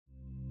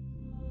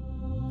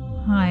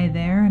Hi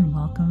there, and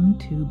welcome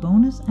to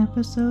bonus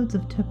episodes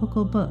of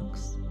Typical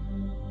Books.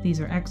 These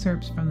are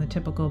excerpts from the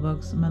Typical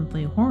Books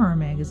monthly horror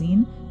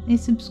magazine, a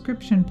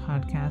subscription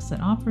podcast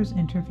that offers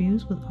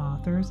interviews with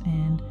authors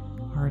and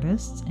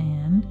artists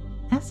and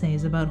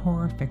essays about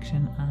horror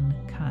fiction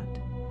uncut.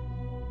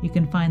 You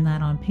can find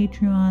that on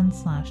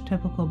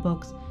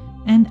Patreon/typicalbooks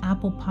and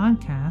Apple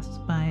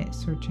Podcasts by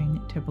searching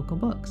Typical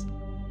Books.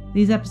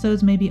 These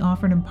episodes may be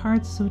offered in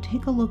parts, so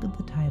take a look at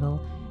the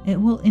title. It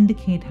will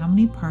indicate how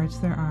many parts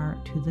there are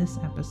to this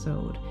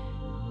episode.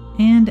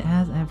 And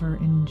as ever,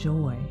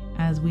 enjoy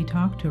as we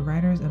talk to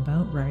writers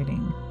about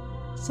writing.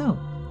 So,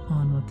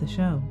 on with the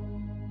show.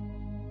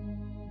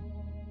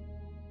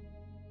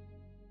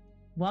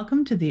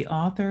 Welcome to the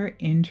author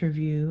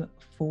interview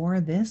for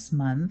this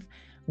month.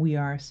 We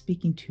are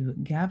speaking to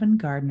Gavin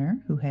Gardner,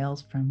 who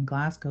hails from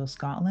Glasgow,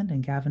 Scotland,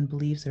 and Gavin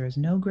believes there is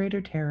no greater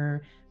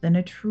terror than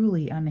a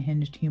truly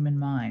unhinged human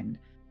mind.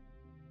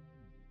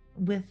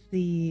 With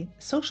the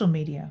social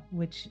media,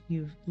 which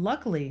you've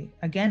luckily,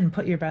 again,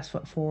 put your best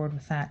foot forward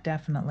with that,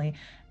 definitely.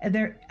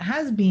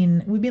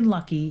 We've been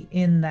lucky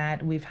in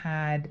that we've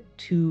had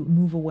to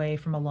move away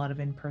from a lot of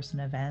in-person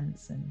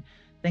events and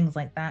things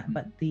like that,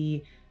 but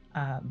the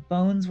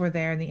bones were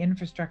there and the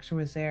infrastructure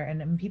was there,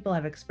 and people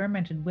have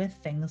experimented with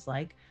things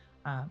like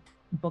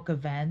book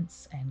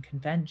events and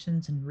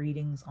conventions and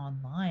readings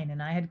online.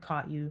 And I had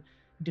caught you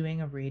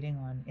doing a reading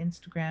on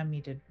Instagram. You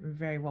did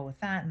very well with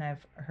that, and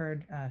I've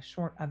heard a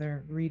short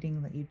other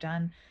reading that you've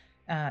done.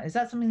 Is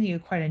that something that you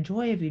quite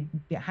enjoy? Have you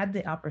had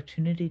the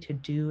opportunity to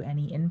do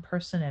any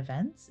in-person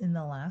events in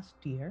the last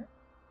year?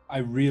 I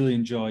really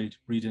enjoyed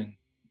reading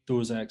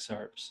those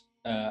excerpts.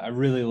 I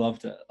really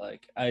loved it.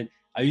 I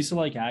used to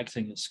like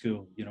acting at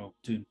school,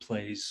 doing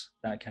plays,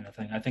 that kind of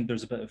thing. I think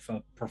there's a bit of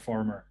a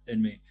performer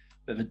in me, a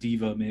bit of a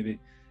diva maybe.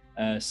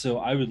 So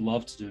I would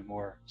love to do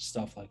more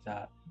stuff like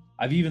that.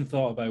 I've even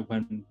thought about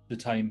when the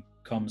time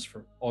comes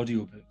for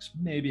audiobooks,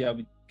 maybe I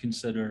would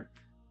consider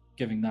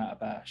giving that a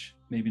bash,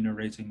 maybe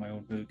narrating my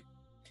own book.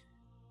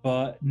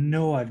 But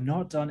no, I've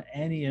not done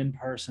any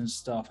in-person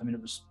stuff. I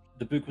mean,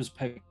 the book was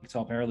picked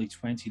up early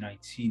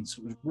 2019,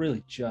 so it was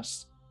really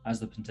just as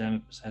the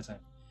pandemic was hitting.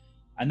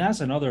 And that's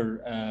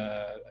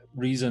another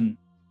reason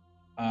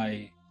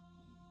I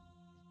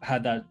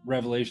had that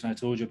revelation I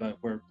told you about,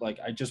 where like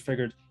I just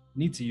figured I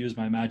need to use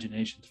my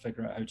imagination to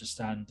figure out how to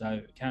stand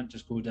out. I can't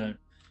just go down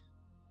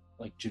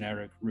like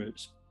generic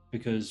routes,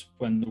 because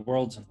when the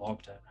world's in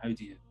lockdown, how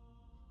do you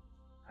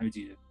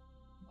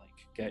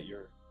like get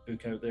your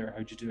book out there?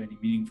 How do you do any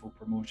meaningful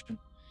promotion?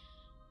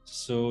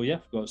 So yeah,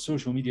 I've got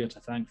social media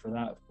to thank for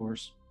that, of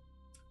course.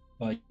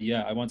 But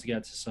yeah, I want to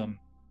get to some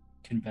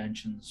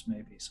conventions,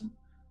 maybe some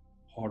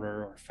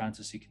horror or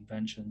fantasy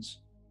conventions.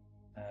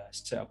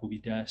 Set up a wee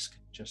desk,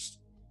 just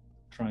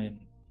try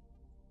and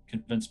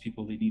convince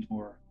people they need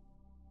more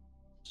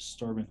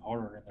disturbing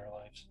horror in their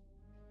lives.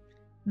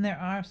 And there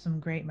are some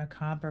great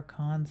macabre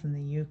cons in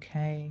the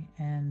UK.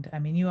 And I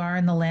mean, you are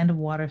in the land of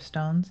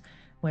Waterstones,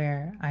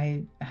 where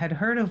I had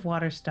heard of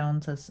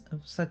Waterstones as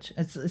of such.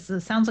 It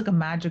sounds like a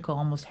magical,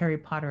 almost Harry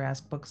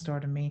Potter-esque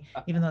bookstore to me,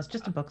 even though it's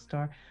just a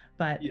bookstore.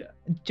 But Yeah,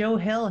 Joe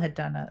Hill had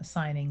done a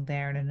signing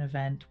there at an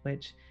event,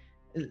 which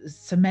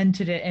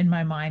cemented it in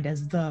my mind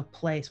as the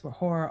place where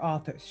horror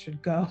authors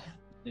should go.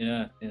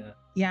 yeah, yeah.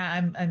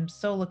 Yeah, I'm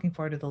so looking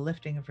forward to the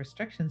lifting of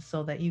restrictions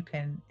so that you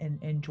can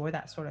enjoy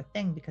that sort of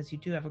thing, because you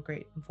do have a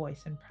great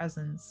voice and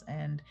presence,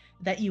 and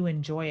that you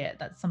enjoy it.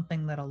 That's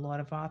something that a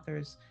lot of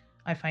authors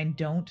I find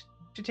don't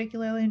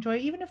particularly enjoy,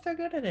 even if they're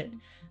good at it.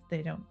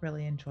 They don't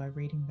really enjoy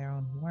reading their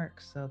own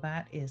work. So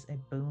that is a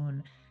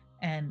boon.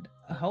 And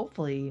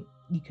hopefully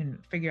you can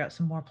figure out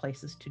some more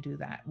places to do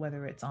that,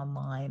 whether it's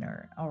online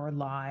or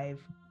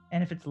live.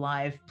 And if it's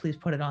live, please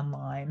put it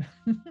online.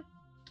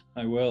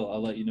 I will.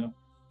 I'll let you know.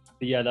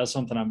 But yeah, that's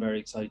something I'm very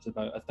excited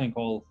about. I think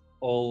all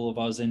of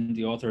us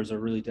indie authors are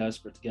really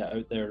desperate to get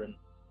out there and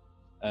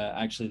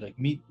actually like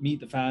meet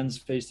the fans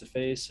face to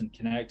face and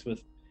connect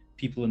with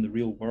people in the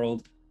real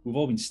world. We've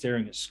all been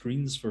staring at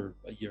screens for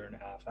a year and a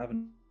half,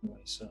 haven't we?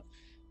 So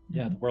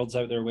yeah, the Mhm. world's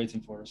out there waiting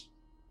for us.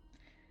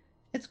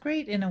 It's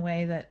great in a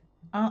way that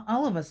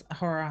all of us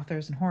horror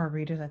authors and horror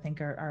readers, I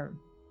think, are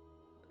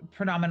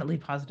predominantly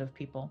positive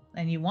people,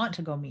 and you want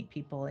to go meet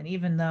people. And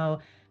even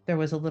though there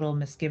was a little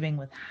misgiving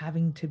with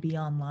having to be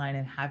online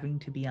and having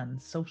to be on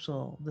the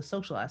social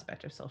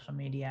aspect of social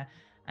media,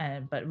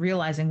 and but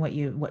realizing what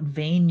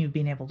vein you've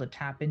been able to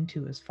tap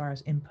into as far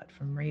as input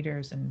from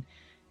readers, and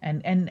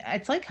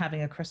it's like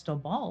having a crystal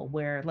ball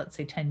where, let's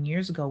say, 10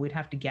 years ago we'd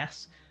have to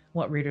guess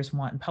what readers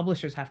want, and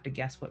publishers have to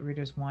guess what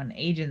readers want,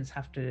 agents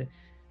have to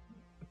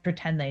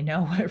pretend they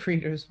know what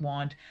readers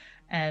want.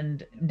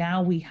 And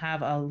now we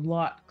have a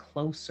lot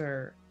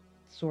closer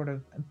sort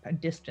of a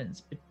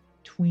distance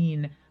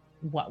between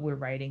what we're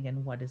writing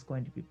and what is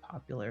going to be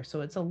popular.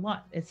 So it's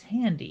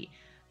handy.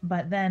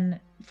 But then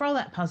for all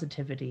that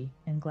positivity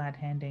and glad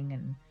handing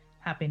and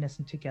happiness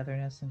and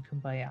togetherness and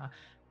kumbaya,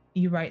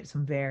 you write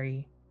some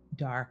very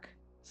dark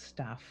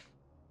stuff,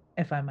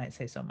 if I might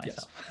say so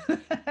Yes.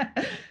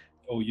 myself.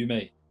 Oh, you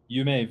may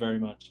very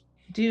much.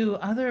 Do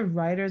other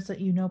writers that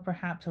you know,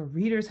 perhaps, or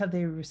readers, have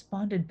they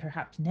responded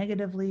perhaps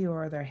negatively,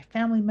 or are there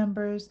family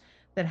members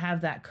that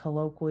have that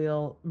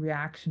colloquial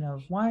reaction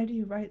of, why do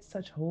you write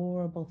such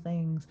horrible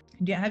things?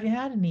 Have you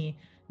had any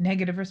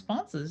negative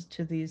responses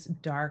to these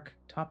dark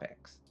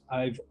topics?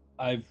 I've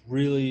I've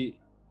really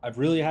I've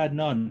really had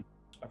none.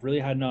 I've really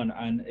had none,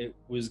 and it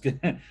was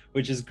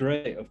which is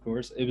great, of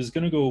course. It was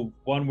going to go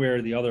one way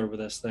or the other with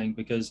this thing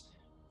because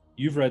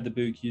you've read the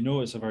book. You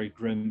know it's a very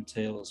grim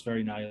tale. It's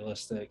very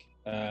nihilistic.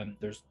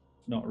 There's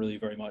not really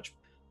very much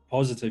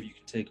positive you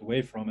can take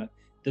away from it.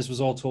 This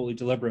was all totally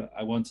deliberate.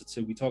 I wanted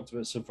to. We talked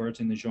about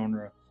subverting the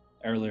genre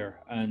earlier,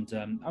 and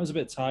I was a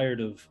bit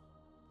tired of.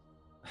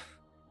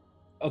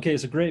 Okay,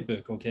 it's a great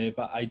book, okay,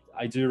 but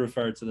I do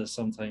refer to this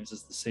sometimes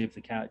as the Save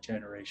the Cat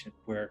generation,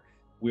 where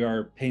we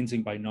are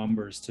painting by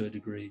numbers to a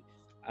degree,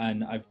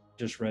 and I've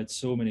just read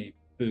so many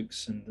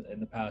books in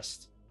the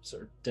past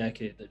sort of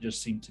decade that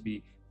just seem to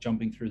be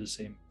jumping through the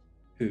same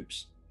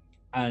hoops,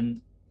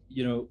 and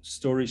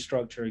story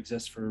structure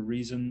exists for a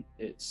reason.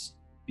 It's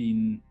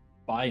been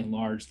by and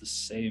large the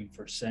same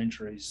for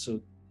centuries, so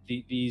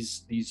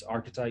these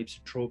archetypes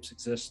and tropes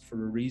exist for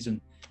a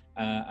reason,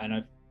 and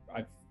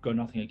I've got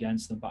nothing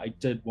against them, but I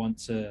did want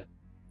to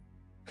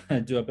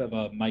do a bit of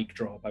a mic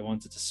drop. I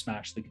wanted to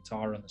smash the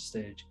guitar on the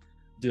stage,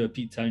 do a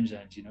Pete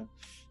Townshend.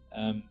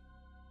 Um,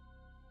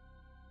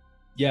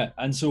 yeah,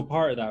 and so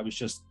part of that was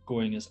just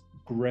going as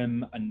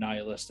grim and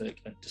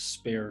nihilistic and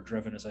despair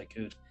driven as I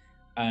could.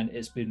 And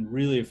it's been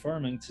really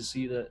affirming to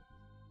see that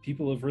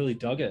people have really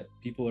dug it.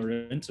 People are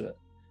into it.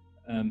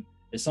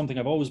 It's something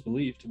I've always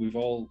believed. We've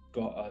all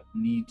got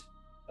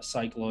a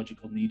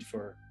psychological need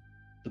for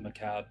the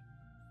macabre,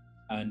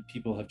 and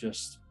people have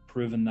just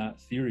proven that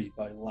theory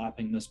by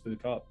lapping this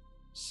book up.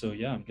 So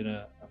yeah, I'm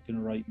gonna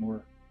write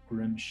more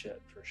grim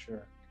shit for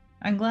sure.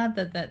 I'm glad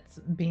that that's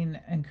been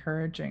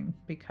encouraging,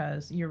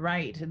 because you're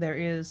right. There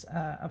is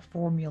a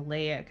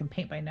formulaic and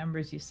paint by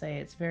numbers, you say.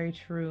 It's very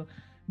true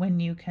when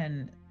you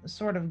can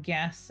sort of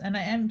guess. And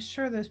I am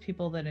sure there's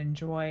people that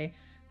enjoy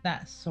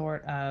that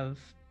sort of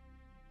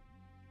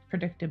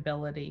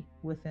predictability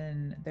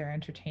within their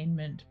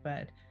entertainment.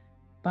 But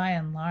by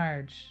and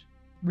large,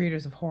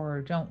 readers of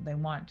horror don't. They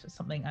want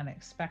something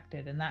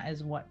unexpected. And that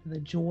is what the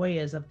joy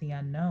is of the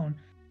unknown.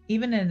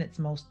 Even in its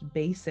most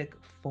basic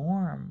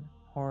form,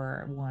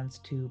 horror wants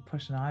to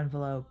push an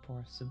envelope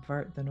or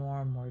subvert the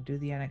norm or do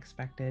the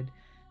unexpected.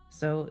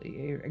 So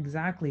you're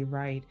exactly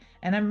right.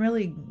 And I'm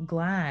really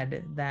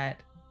glad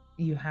that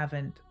you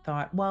haven't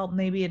thought, well,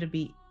 maybe it'd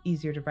be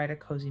easier to write a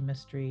cozy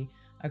mystery,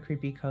 a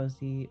creepy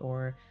cozy,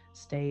 or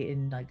stay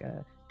in like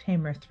a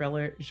tamer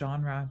thriller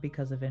genre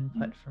because of Mm.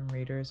 input from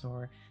readers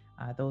or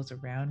those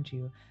around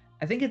you.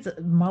 I think it's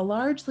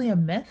largely a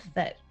myth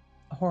that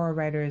horror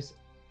writers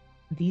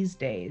these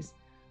days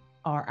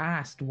are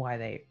asked why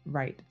they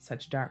write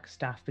such dark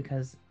stuff,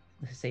 because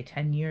let's say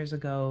 10 years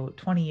ago,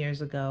 20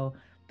 years ago,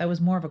 that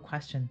was more of a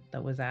question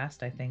that was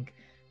asked. I think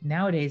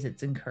nowadays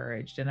it's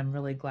encouraged, and I'm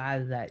really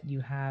glad that you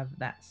have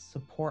that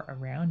support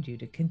around you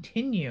to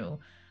continue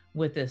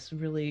with this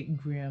really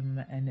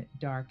grim and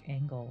dark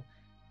angle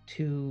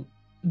to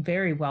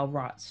very well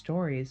wrought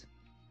stories.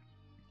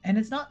 And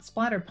it's not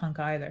splatterpunk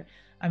either.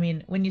 I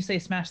mean, when you say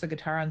smash the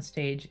guitar on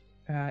stage,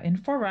 in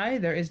For I,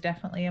 there is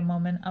definitely a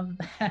moment of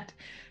that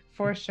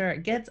for sure.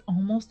 It gets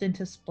almost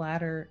into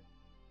splatter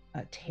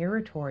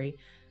territory.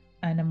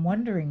 And I'm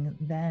wondering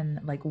then,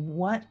 like,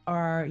 what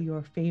are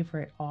your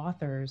favorite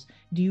authors?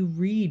 Do you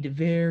read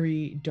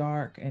very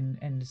dark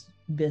and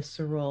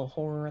visceral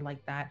horror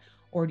like that?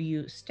 Or do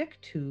you stick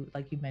to,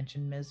 like you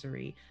mentioned,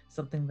 Misery,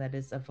 something that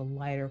is of a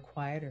lighter,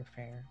 quieter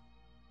fare?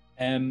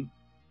 Um,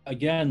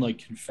 Again, like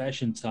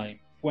confession time.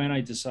 When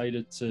I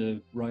decided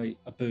to write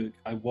a book,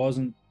 I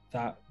wasn't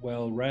that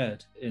well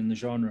read in the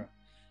genre.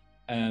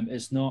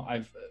 It's not.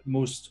 I've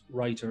Most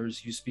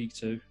writers you speak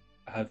to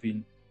have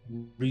been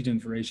reading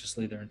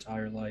voraciously their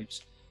entire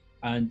lives,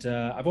 and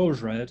I've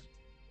always read,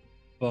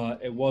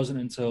 but it wasn't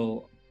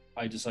until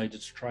I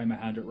decided to try my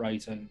hand at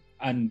writing,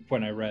 and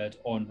when I read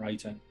On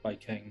Writing by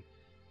King,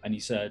 and he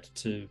said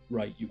to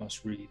write you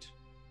must read,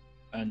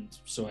 and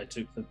so I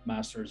took the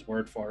master's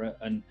word for it,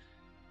 and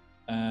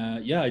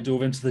yeah, I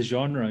dove into the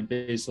genre, and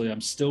basically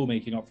I'm still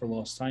making up for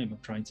lost time. I'm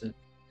trying to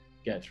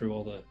get through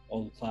all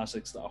the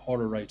classics that a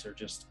horror writer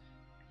just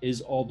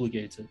is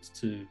obligated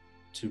to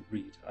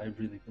read. I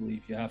really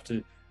believe you have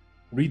to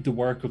read the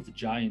work of the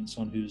giants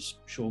on whose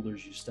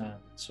shoulders you stand.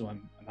 So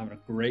I'm having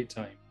a great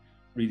time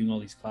reading all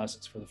these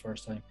classics for the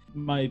first time.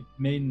 My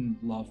main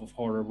love of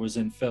horror was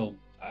in film.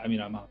 I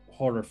mean, I'm a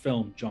horror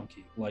film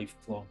junkie,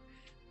 lifelong.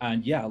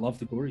 And yeah, I love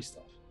the gory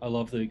stuff. I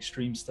love the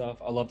extreme stuff.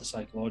 I love the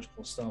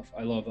psychological stuff.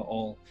 I love it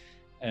all.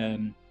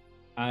 Um,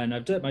 and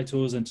I've dipped my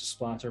toes into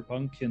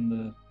splatterpunk in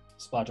the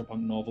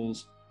splatterpunk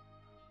novels.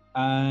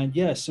 And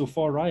yeah, so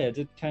for Raya, I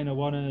did kind of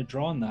want to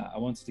draw on that. I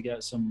wanted to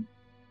get some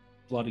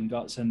blood and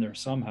guts in there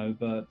somehow,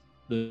 but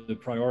the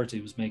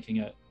priority was making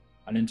it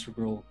an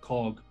integral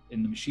cog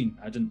in the machine.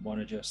 I didn't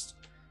want to just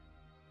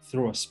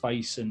throw a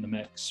spice in the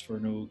mix for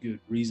no good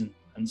reason.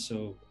 And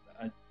so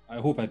I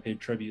hope I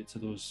paid tribute to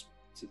those,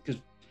 because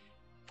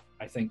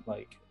I think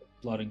like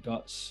blood and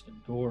guts and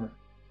gore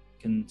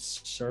can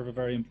serve a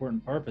very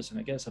important purpose, and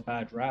it gets a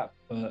bad rap.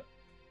 But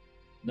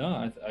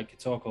no, I could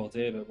talk all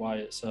day about why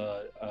it's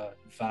a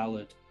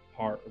valid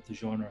part of the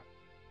genre.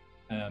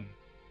 Um,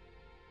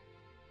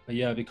 but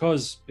yeah,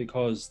 because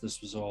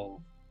this was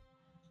all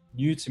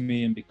new to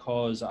me, and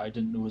because I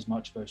didn't know as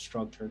much about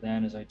structure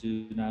then as I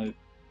do now,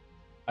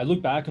 I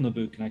look back on the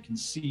book and I can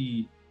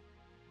see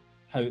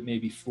how it may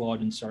be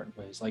flawed in certain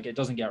ways. Like it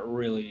doesn't get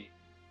really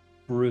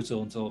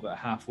brutal until about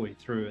halfway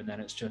through, and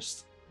then it's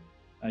just,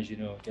 as you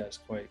know, it gets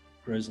quite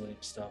grisly and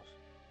stuff.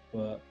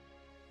 But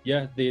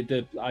yeah,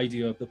 the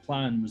idea of the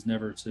plan was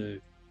never to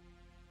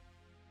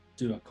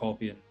do a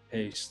copy and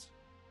paste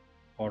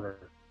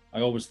horror.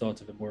 I always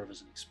thought of it more of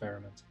as an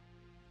experiment,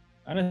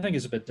 and I think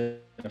it's a bit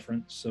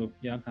different. So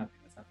yeah, I'm happy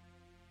with that.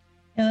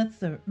 Yeah, that's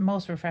the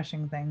most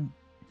refreshing thing.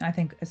 I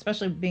think,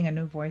 especially being a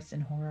new voice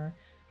in horror,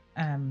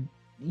 um,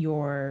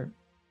 your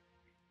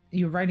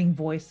your writing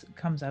voice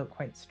comes out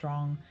quite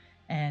strong,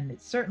 and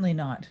it's certainly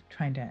not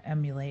trying to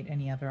emulate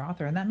any other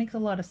author. And that makes a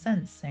lot of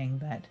sense, saying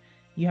that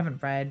you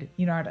haven't read,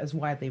 you're not as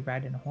widely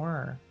read in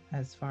horror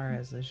as far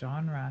as the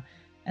genre.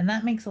 And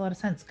that makes a lot of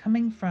sense.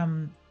 Coming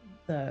from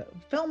the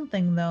film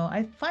thing, though,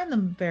 I find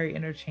them very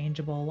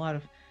interchangeable. A lot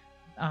of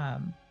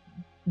um,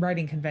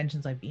 writing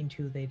conventions I've been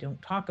to, they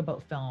don't talk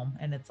about film,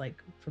 and it's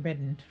like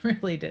forbidden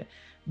really to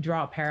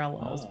draw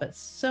parallels. Ah, But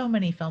so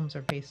many films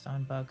are based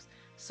on books.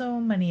 So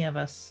many of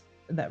us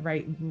that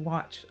write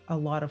watch a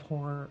lot of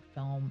horror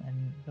film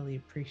and really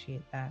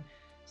appreciate that.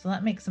 So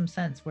that makes some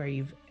sense where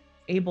you've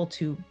able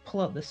to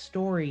pull out the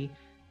story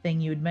thing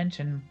you had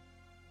mentioned,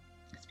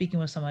 speaking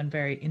with someone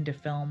very into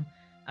film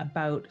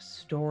about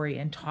story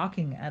and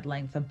talking at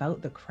length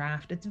about the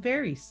craft. It's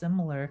very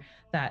similar.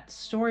 That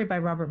Story by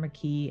Robert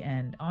McKee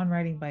and On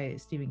Writing by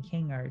Stephen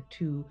King are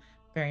two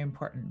very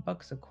important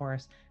books, of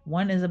course.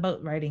 One is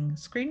about writing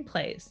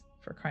screenplays,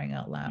 for crying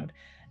out mm, loud.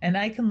 And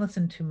I can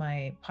listen to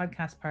my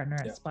podcast partner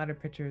at yeah.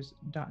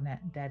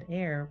 splatterpictures.net, Dead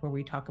Air, where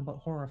we talk about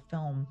horror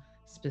film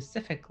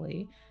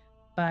specifically.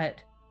 But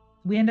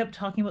we end up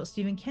talking about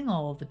Stephen King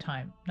all of the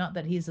time. Not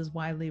that he's as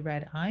widely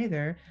read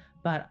either,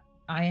 but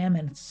I am,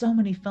 and so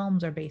many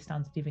films are based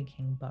on Stephen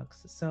King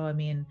books. So I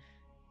mean,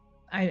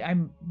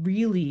 I'm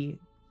really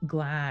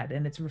glad,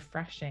 and it's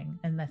refreshing.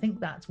 And I think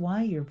that's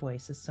why your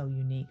voice is so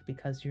unique,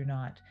 because you're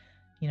not,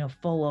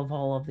 full of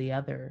all of the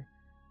other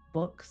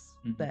books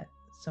Mm-hmm. that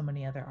so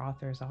many other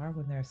authors are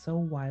when they're so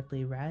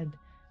widely read.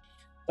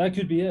 That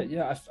could be it.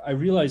 Yeah, I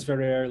realized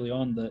very early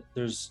on that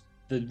there's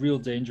the real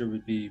danger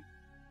would be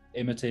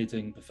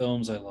imitating the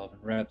films I love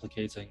and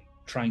replicating,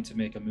 trying to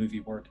make a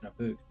movie work in a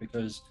book,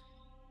 because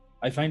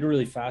I find it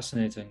really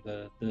fascinating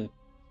the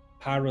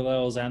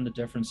parallels and the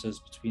differences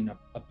between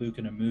a book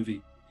and a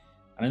movie.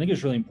 And I think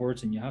it's really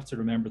important. You have to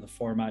remember the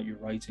format you're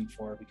writing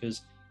for,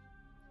 because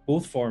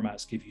both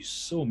formats give you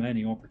so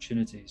many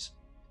opportunities.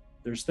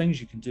 There's things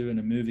you can do in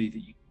a movie that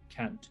you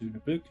can't do in a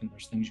book, and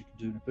there's things you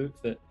can do in a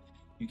book that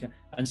you can.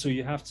 And so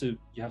you have to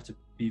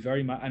be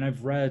very much. And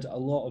I've read a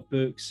lot of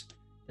books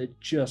that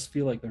just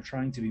feel like they're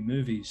trying to be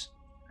movies,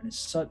 and it's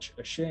such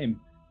a shame,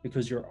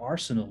 because your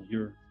arsenal,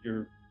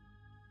 your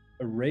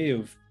array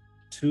of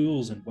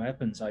tools and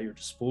weapons at your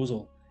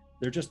disposal,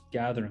 they're just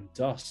gathering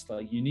dust.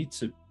 Like you need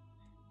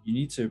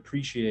to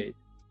appreciate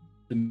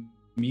the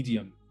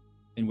medium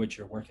in which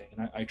you're working.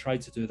 And I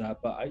tried to do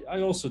that, but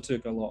I also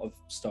took a lot of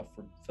stuff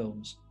from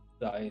films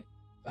that I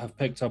have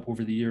picked up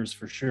over the years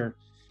for sure.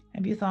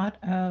 Have you thought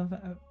of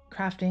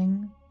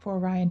crafting For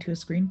Rye into a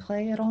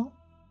screenplay at all?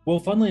 Well,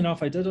 funnily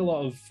enough, I did a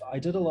lot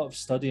of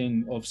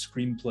studying of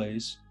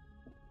screenplays.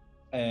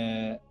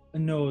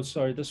 No,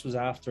 sorry, this was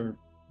after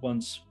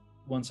once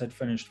I'd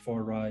finished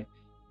For Rye.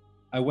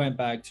 I went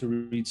back to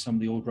read some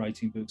of the old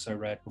writing books I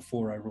read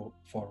before I wrote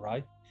For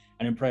Rye,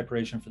 and in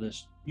preparation for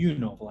this new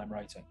novel I'm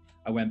writing,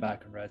 I went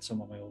back and read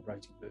some of my old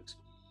writing books.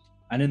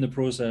 And in the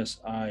process,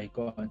 I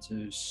got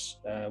into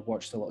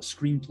watched a lot of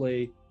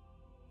screenplay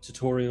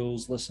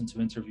tutorials, listened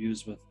to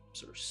interviews with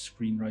sort of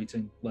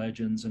screenwriting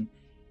legends, and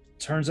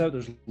turns out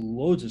there's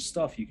loads of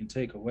stuff you can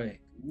take away,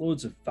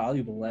 loads of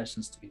valuable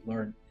lessons to be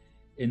learned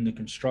in the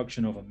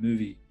construction of a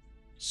movie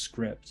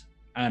script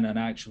and an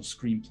actual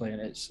screenplay,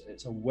 and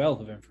it's a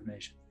wealth of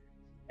information.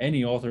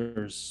 Any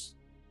authors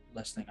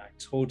listening, I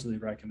totally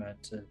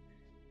recommend to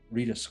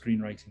read a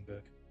screenwriting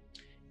book.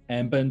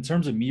 But in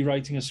terms of me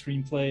writing a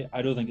screenplay,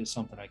 I don't think it's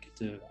something I could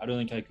do. I don't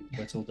think I could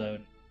whittle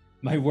down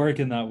my work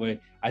in that way.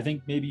 I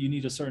think maybe you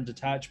need a certain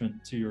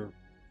detachment to your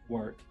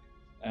work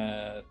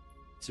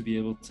to be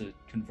able to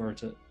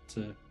convert it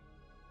to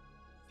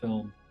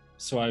film.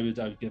 So I would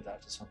give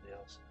that to somebody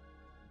else.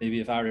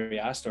 Maybe if Ari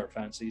Aster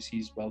fancies,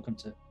 he's welcome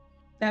to.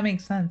 That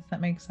makes sense.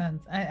 That makes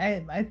sense.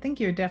 I think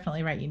you're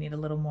definitely right. You need a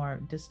little more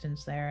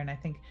distance there. And I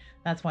think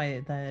that's why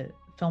the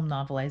film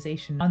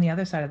novelization on the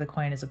other side of the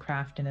coin is a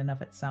craft in and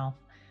of itself.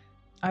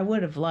 I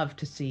would have loved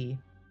to see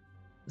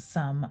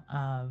some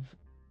of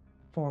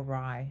For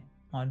Rye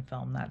on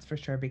film, that's for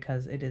sure,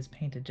 because it is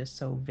painted just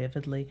so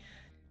vividly.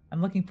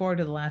 I'm looking forward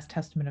to The Last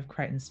Testament of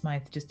Crichton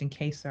Smythe, just in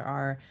case there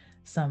are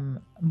some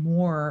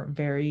more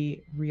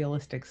very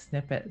realistic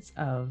snippets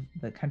of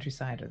the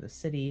countryside or the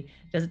city.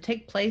 Does it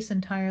take place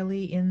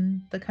entirely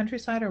in the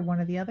countryside or one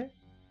or the other?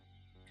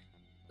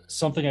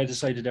 Something I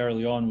decided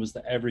early on was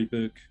that every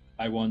book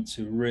I want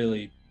to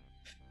really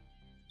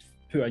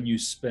put a new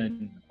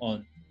spin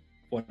on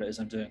what it is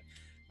I'm doing.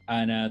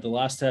 And The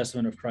Last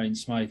Testament of Crichton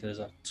Smythe is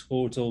a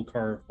total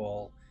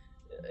curveball.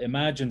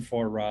 Imagine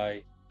For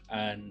Rye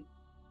and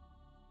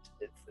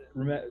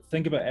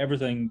think about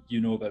everything you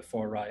know about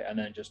For Rye and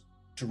then just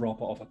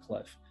drop it off a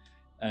cliff.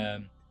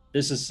 Um,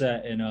 this is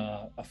set in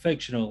a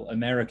fictional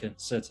American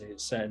city.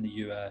 It's set in the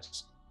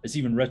US. It's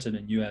even written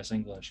in US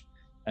English,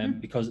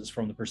 because it's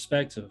from the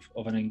perspective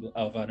of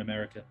an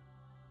American,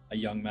 a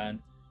young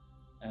man.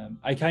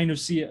 I kind of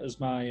see it as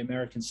my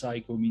American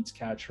Psycho meets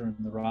Catcher in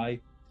the Rye.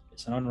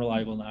 It's an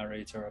unreliable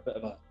narrator, a bit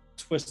of a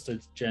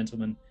twisted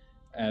gentleman,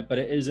 but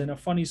it is in a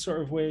funny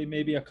sort of way,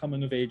 maybe a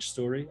coming of age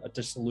story, a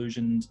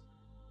disillusioned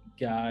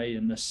guy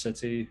in this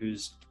city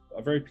who's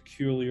a very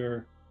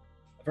peculiar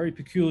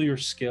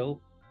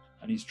skill,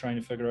 and he's trying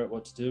to figure out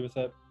what to do with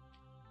it.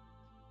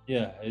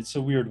 Yeah, it's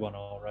a weird one,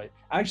 all right.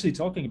 Actually,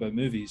 talking about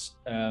movies,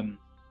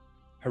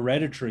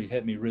 Hereditary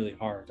hit me really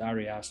hard.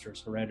 Ari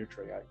Aster's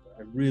Hereditary, I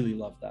really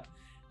loved that.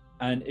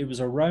 And it was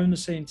around the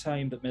same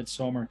time that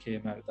Midsommar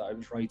came out that I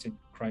was writing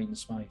Crichton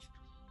Smythe.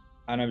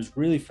 And I was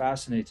really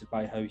fascinated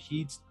by how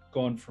he'd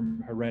gone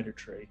from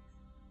Hereditary,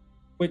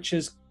 which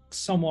is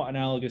somewhat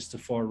analogous to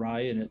For Rye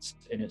in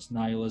its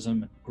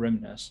nihilism and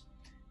grimness.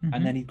 Mm-hmm.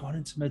 And then he'd gone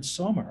into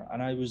Midsommar,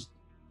 and I was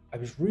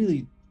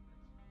really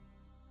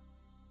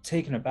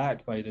taken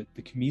aback by the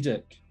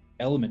comedic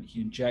element he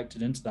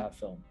injected into that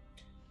film.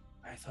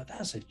 I thought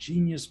that's a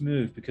genius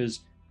move, because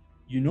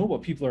you know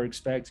what people are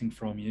expecting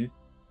from you,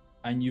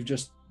 and you've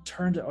just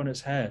turned it on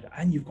its head,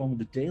 and you've gone with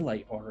the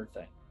daylight horror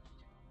thing.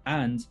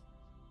 And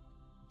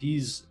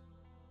these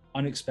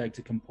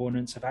unexpected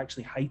components have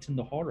actually heightened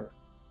the horror.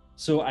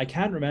 So I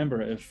can't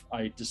remember if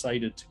I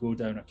decided to go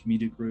down a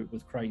comedic route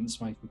with Crichton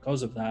Smythe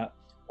because of that,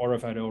 or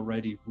if I'd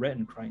already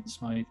written Crichton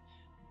Smythe.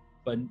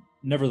 But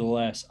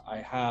nevertheless, I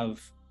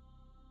have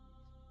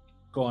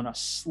gone a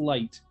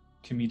slight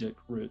comedic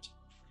route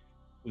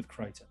with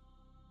Crichton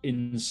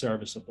in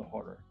service of the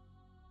horror.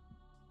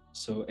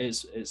 So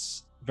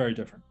it's very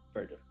different,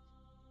 very different.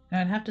 And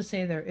I'd have to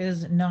say there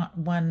is not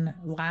one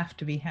laugh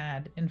to be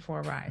had in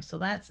For Rye. So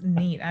that's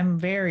neat. I'm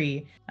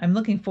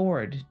looking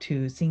forward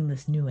to seeing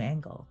this new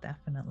angle,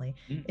 definitely.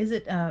 Is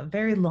it a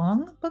very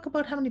long book?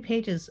 About how many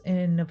pages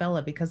in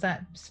novella? Because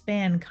that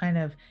span kind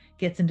of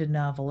gets into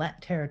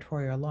novelette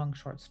territory or long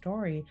short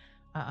story.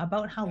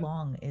 About how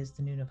long is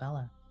the new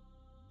novella?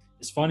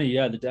 It's funny,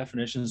 yeah, the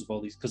definitions of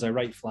all these, because I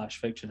write flash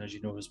fiction, as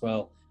you know, as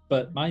well.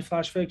 But my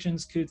flash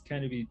fictions could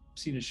kind of be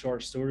seen as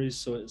short stories,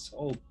 so it's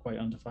all quite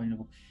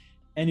undefinable.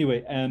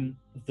 Anyway,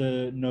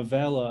 the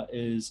novella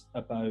is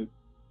about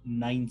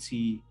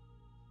 90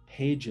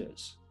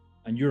 pages,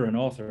 and you're an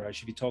author. I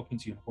should be talking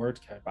to you in word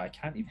count, but I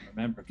can't even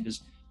remember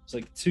because it's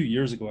like 2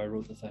 years ago I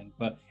wrote the thing.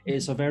 But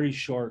it's a very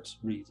short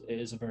read. It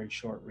is a very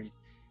short read.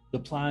 The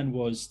plan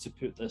was to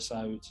put this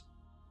out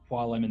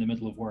while I'm in the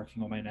middle of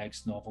working on my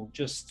next novel,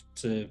 just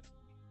to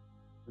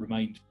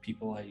remind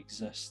people I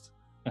exist.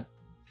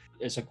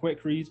 It's a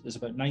quick read. It's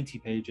about 90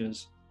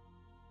 pages,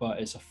 but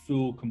it's a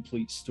full,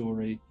 complete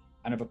story.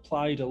 And I've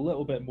applied a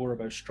little bit more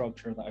about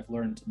structure that I've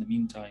learned in the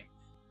meantime.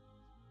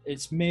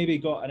 It's maybe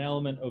got an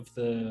element of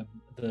the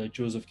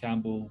Joseph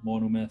Campbell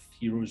monomyth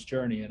hero's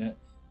journey in it,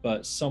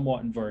 but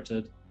somewhat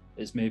inverted.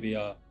 It's maybe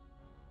a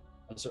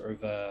sort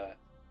of a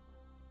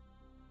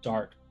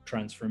dark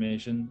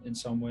transformation in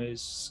some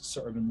ways,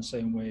 sort of in the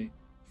same way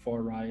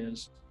For Rye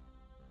is.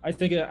 I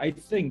think,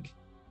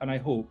 and I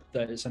hope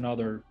that it's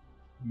another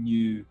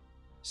new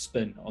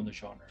spin on the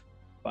genre.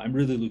 But I'm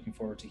really looking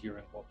forward to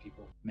hearing what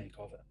people make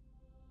of it.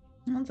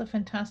 That's a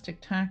fantastic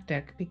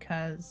tactic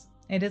because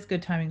it is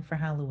good timing for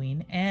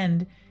Halloween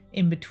and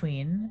in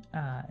between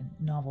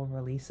novel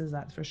releases,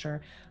 that's for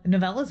sure.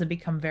 Novellas have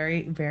become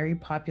very, very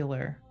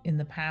popular in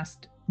the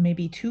past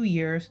maybe 2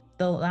 years.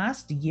 The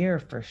last year,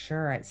 for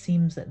sure, it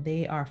seems that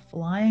they are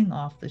flying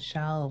off the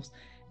shelves.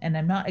 And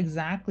I'm not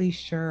exactly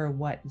sure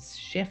what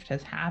shift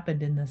has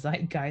happened in the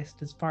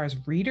zeitgeist as far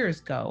as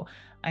readers go.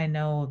 I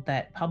know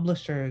that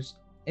publishers,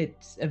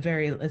 it's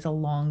a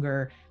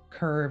longer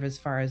curve as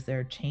far as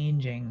they're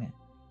changing,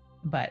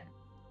 but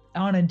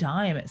on a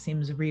dime it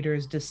seems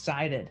readers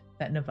decided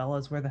that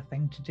novellas were the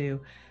thing to do,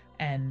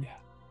 and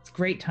it's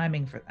great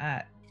timing for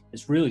that.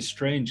 It's really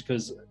strange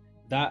because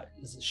that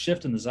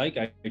shift in the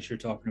zeitgeist you're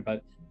talking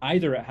about,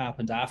 either it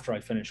happened after I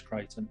finished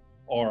Crichton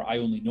or I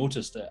only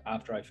noticed it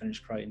after I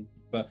finished Crichton.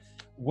 But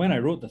when I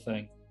wrote the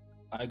thing,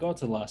 I got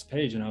to the last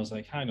page and I was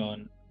like, hang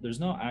on, there's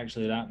not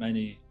actually that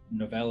many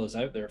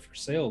novellas out there for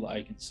sale that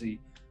I can see,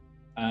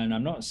 and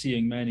I'm not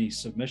seeing many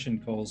submission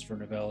calls for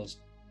novellas.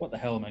 What the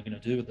hell am I going to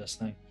do with this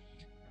thing?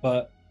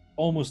 But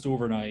almost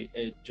overnight,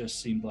 it just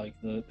seemed like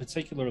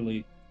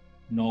particularly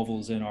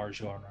novels in our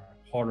genre,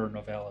 horror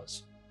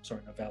novellas,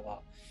 novella,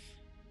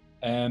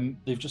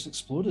 they've just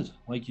exploded,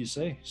 like you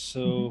say.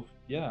 So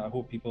yeah, I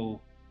hope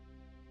people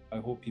I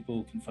hope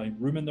people can find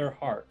room in their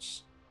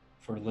hearts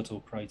for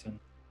Little Crichton.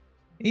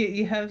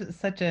 You have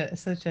such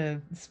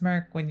a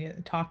smirk when you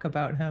talk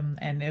about him,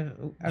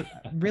 and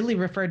really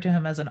referred to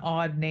him as an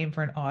odd name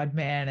for an odd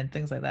man and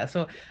things like that.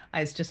 So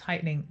it's just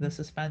heightening the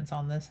suspense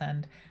on this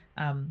end.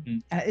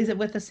 Mm. Is it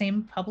with the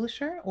same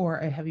publisher, or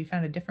have you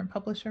found a different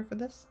publisher for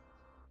this?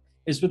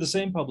 It's with the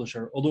same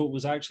publisher, although it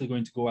was actually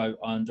going to go out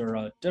under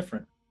a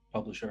different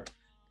publisher,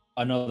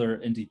 another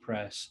indie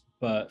press,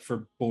 but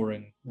for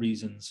boring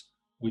reasons,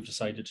 we've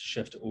decided to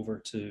shift it over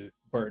to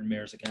Burton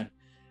Mears again.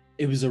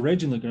 It was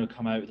originally going to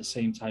come out at the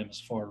same time as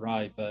Far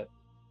Rye, but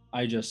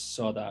I just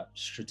saw that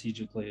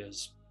strategically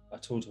as a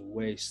total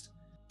waste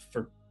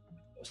for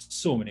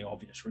so many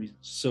obvious reasons.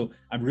 So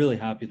I'm really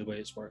happy the way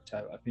it's worked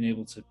out. I've been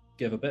able to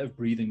give a bit of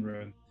breathing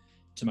room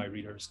to my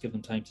readers, give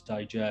them time to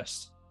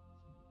digest,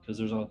 because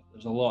there's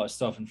a lot of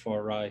stuff in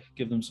Far Rye.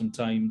 Give them some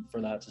time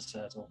for that to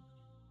settle.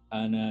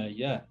 And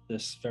yeah,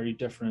 this very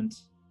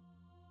different,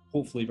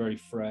 hopefully very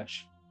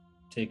fresh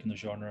take on the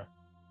genre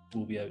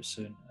will be out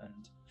soon.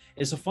 And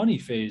it's a funny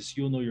phase,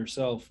 you'll know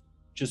yourself,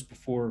 just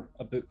before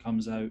a book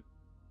comes out,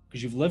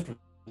 because you've lived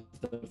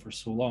with it for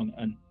so long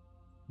and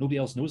nobody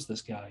else knows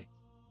this guy.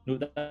 No,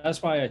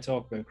 that's why I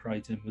talk about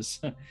Crichton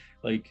was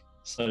like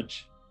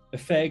such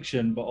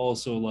affection, but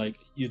also like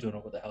you don't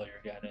know what the hell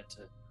you're getting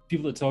into.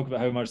 People that talk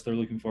about how much they're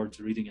looking forward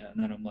to reading it,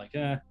 and then I'm like,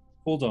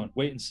 hold on,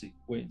 wait and see,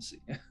 wait and see.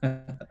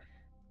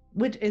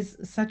 Which is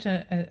such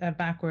a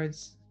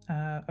backwards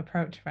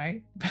approach,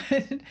 right?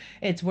 But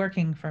it's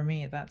working for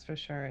me, that's for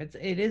sure.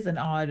 It is an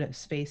odd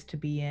space to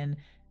be in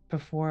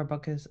before a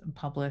book is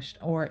published,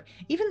 or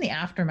even the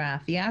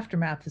aftermath. The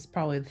aftermath is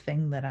probably the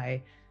thing that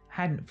I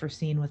hadn't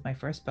foreseen with my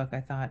first book. I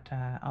thought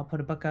I'll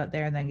put a book out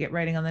there and then get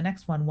writing on the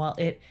next one. Well,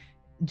 it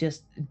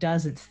just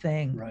does its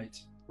thing. Right,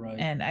 right.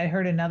 And I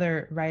heard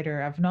another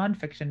writer of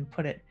nonfiction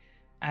put it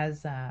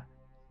as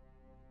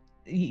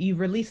you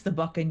release the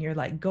book and you're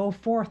like, go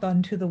forth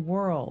unto the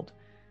world.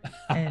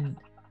 And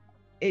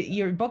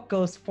your book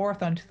goes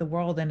forth onto the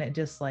world, and it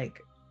just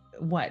like,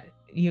 what,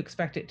 you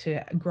expect it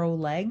to grow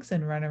legs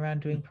and run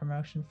around doing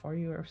promotion for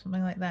you or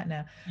something like that.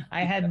 Now,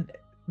 I hadn't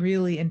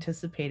really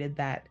anticipated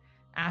that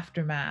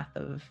aftermath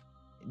of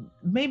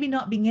maybe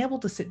not being able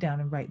to sit down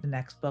and write the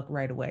next book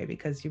right away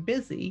because you're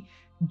busy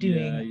Yeah,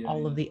 doing yeah,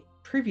 all yeah. of the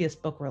previous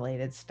book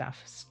related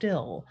stuff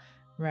still,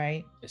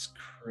 right? It's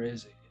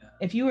crazy. Yeah.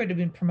 If you were to have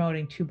been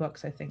promoting two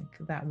books, I think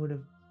that would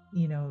have,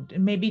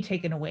 maybe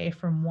taken away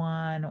from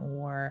one,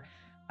 or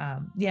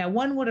yeah,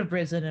 one would have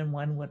risen and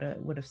one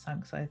would have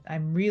sunk. So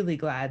I'm really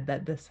glad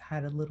that this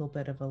had a little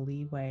bit of a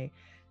leeway.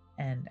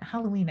 And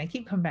Halloween, I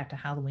keep coming back to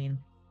Halloween.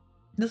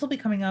 This will be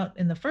coming out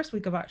in the first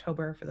week of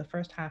October for the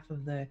first half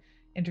of the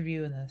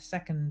interview, and the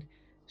second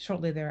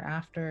shortly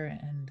thereafter,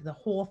 and the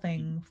whole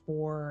thing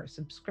for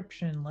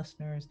subscription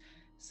listeners.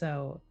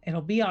 So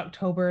it'll be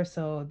October,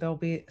 so there'll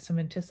be some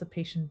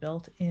anticipation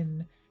built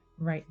in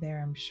right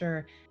there, I'm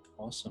sure.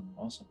 Awesome,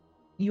 awesome.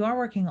 You are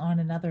working on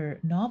another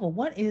novel.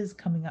 What is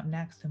coming up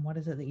next, and what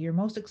is it that you're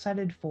most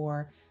excited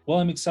for? Well,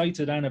 I'm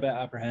excited and a bit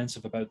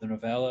apprehensive about the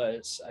novella.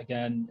 It's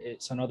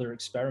another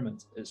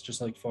experiment. It's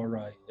just like Far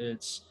Rye.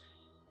 It's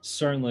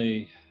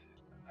certainly,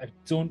 I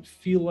don't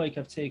feel like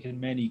I've taken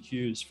many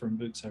cues from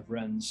books I've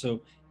written,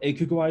 so it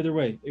could go either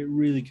way. It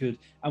really could.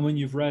 And when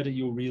you've read it,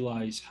 you'll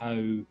realize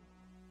how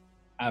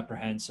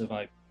apprehensive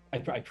I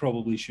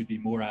probably should be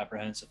more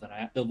apprehensive than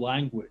I am. The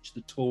language,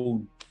 the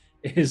tone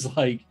is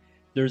like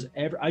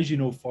as you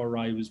know, Far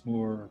Rye was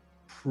more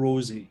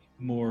prosy,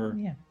 more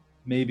Yeah.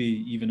 maybe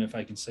even if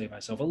I can say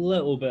myself a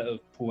little bit of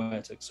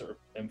poetic sort of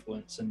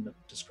influence in the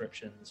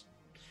descriptions,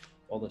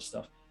 all this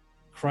stuff.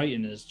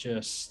 Crichton is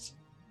just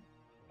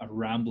a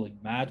rambling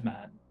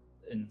madman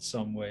in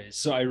some ways.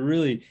 So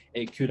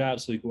it could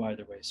absolutely go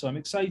either way. So I'm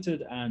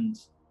excited and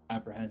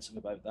apprehensive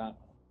about that.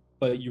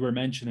 But you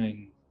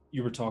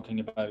were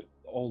talking about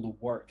all the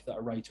work that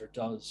a writer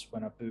does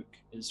when a book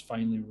is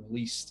finally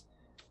released,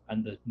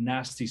 and the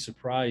nasty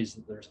surprise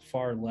that there's a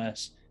far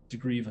less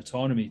degree of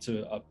autonomy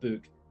to a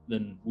book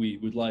than we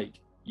would like.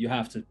 You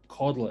have to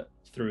coddle it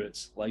through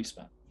its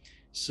lifespan.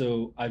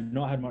 So I've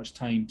not had much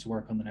time to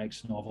work on the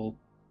next novel,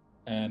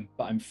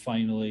 but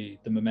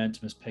the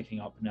momentum is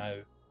picking up now.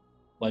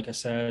 Like I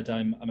said,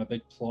 I'm a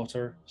big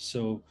plotter,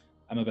 so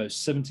I'm about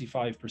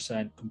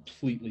 75%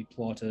 completely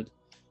plotted,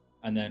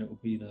 and then it will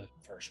be the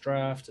first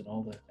draft and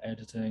all the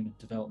editing and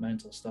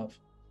developmental stuff.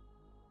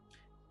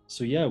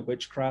 So yeah,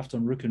 Witchcraft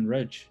on Rooken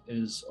Ridge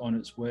is on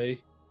its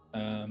way.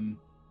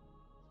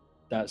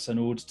 That's an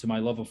ode to my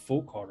love of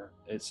folk horror.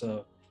 It's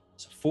a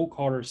folk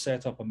horror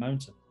set up a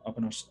mountain, up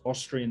an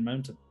Austrian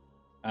mountain,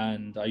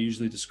 and I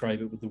usually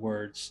describe it with the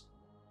words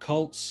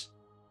cults,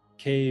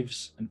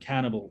 caves, and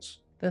cannibals.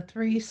 The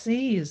three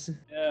C's.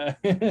 Yeah,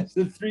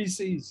 the three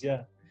C's.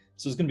 Yeah,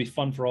 so it's going to be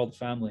fun for all the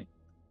family.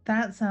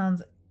 That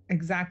sounds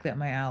exactly up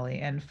my alley.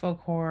 And folk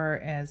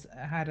horror has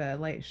had a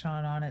light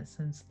shone on it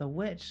since The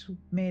Witch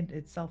made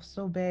itself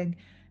so big,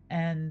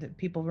 and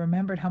people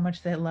remembered how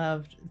much they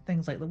loved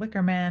things like The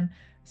Wicker Man.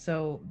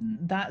 So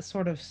that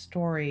sort of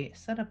story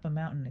set up a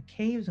mountain,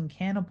 caves and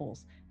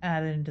cannibals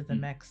added into the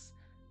mix.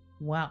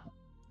 Wow.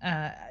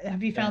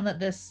 Have you Yeah. found that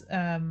this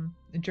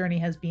journey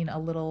has been a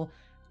little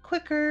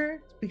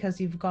quicker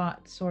because you've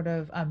got sort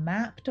of a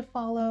map to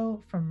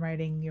follow from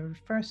writing your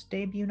first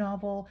debut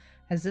novel?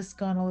 Has this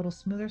gone a little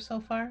smoother so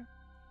far?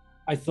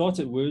 I thought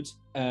it would,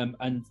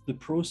 and the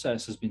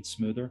process has been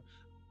smoother.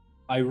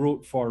 I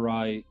wrote For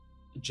I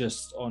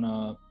just on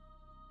a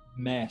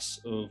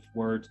mess of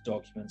Word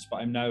documents, but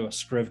I'm now a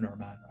Scrivener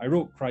man. I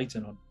wrote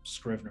Crichton on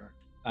Scrivener,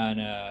 and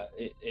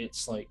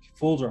it's like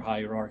folder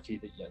hierarchy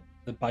that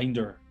the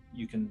binder,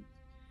 you can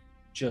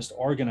just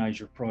organize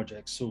your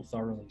projects so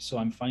thoroughly. So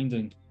I'm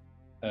finding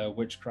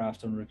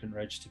Witchcraft on Rook and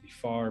Ridge to be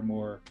far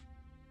more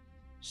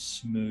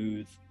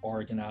smooth,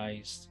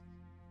 organized.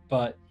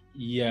 But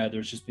yeah,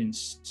 there's just been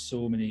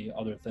so many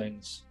other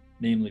things,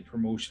 namely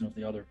promotion of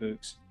the other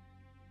books,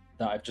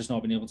 that I've just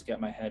not been able to get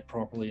my head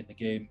properly in the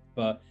game.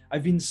 But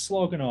I've been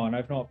slogging on.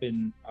 I've not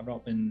been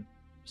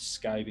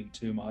skiving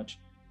too much.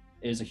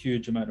 It is a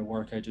huge amount of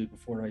work I do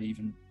before I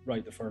even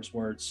write the first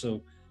words.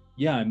 So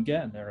yeah, I'm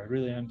getting there. I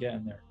really am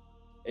getting there.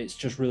 It's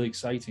just really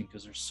exciting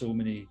because there's so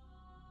many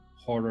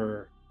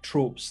horror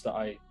tropes that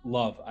I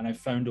love, and I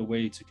found a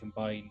way to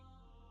combine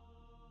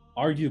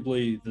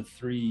arguably the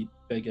three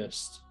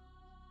biggest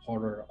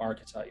horror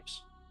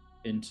archetypes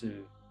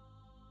into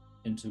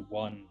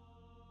one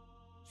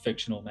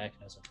fictional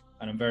mechanism,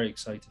 and I'm very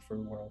excited for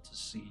the world to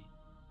see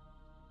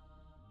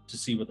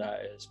what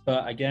that is.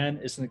 But again,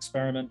 it's an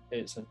experiment.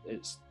 It's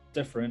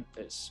different.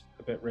 It's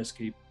a bit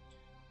risky.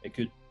 It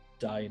could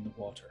die in the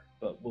water,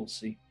 but we'll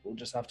see. We'll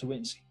just have to wait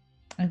and see.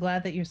 I'm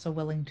glad that you're so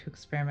willing to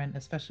experiment,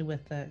 especially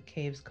with the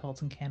caves,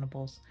 cults, and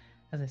cannibals.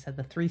 As I said,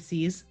 the three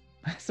C's,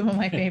 some of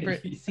my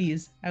favorite Yeah.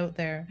 C's out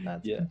there.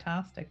 That's Yeah.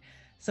 fantastic.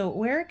 So,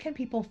 where can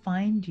people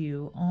find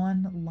you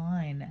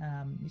online?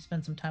 You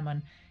spend some time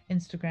on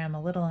Instagram, a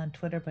little on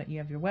Twitter, but you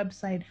have your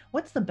website.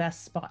 What's the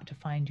best spot to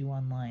find you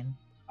online?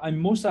 I'm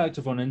most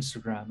active on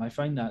Instagram. I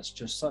find that's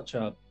just such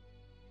a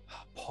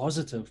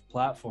positive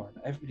platform.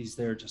 Everybody's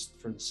there just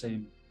for the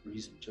same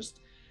reason, just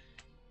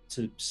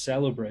to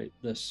celebrate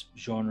this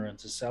genre and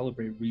to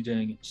celebrate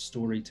reading and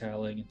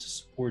storytelling and to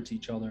support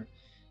each other.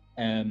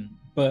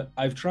 But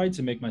I've tried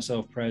to make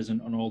myself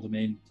present on all the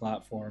main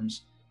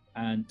platforms,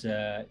 and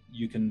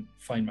you can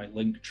find my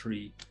link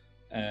tree,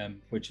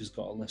 which has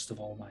got a list of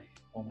all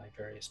my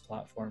various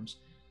platforms.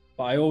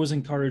 But I always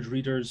encourage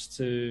readers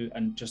to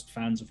and just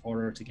fans of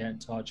horror to get in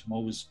touch. I'm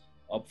always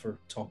up for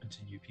talking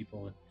to new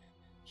people and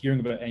hearing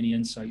about any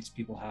insights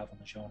people have on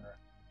the genre.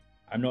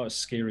 I'm not as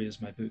scary as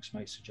my books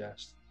might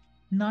suggest.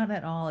 Not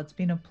at all. It's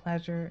been a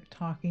pleasure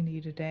talking to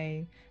you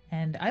today.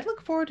 And I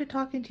look forward to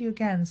talking to you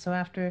again. So,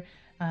 after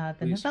the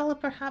Please. novella,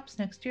 perhaps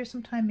next year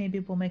sometime, maybe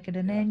we'll make it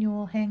an Yeah.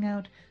 annual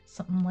hangout,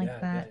 something like Yeah. Yeah.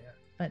 that. Yeah.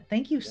 But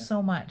thank you Yeah.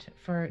 so much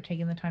for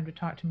taking the time to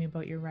talk to me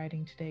about your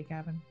writing today,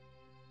 Gavin.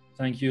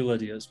 Thank you,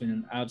 Lydia. It's been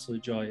an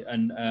absolute joy,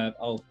 and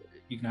I'll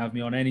you can have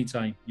me on any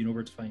time. You know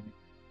where to find me.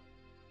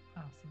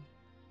 Awesome.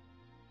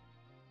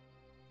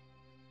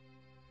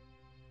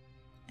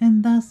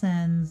 And thus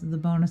ends the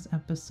bonus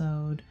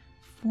episode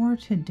for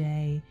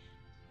today.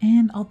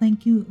 And I'll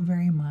thank you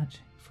very much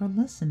for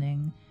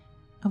listening.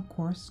 Of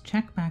course,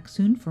 check back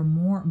soon for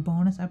more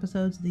bonus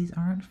episodes. These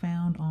aren't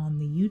found on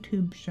the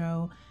YouTube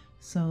show.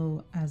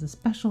 So, as a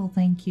special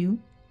thank you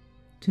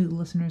to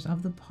listeners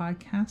of the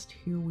podcast,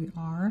 here we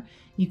are.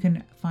 You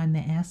can find the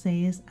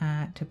essays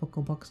at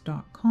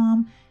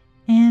typicalbooks.com.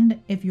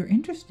 And if you're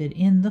interested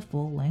in the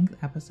full length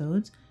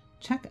episodes,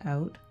 check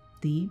out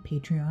the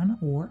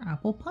Patreon or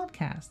Apple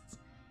Podcasts.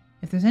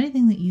 If there's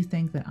anything that you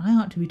think that I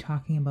ought to be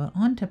talking about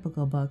on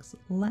Typical Books,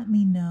 let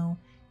me know,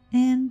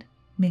 and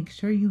make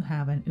sure you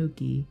have an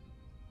ooky,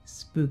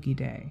 spooky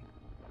day.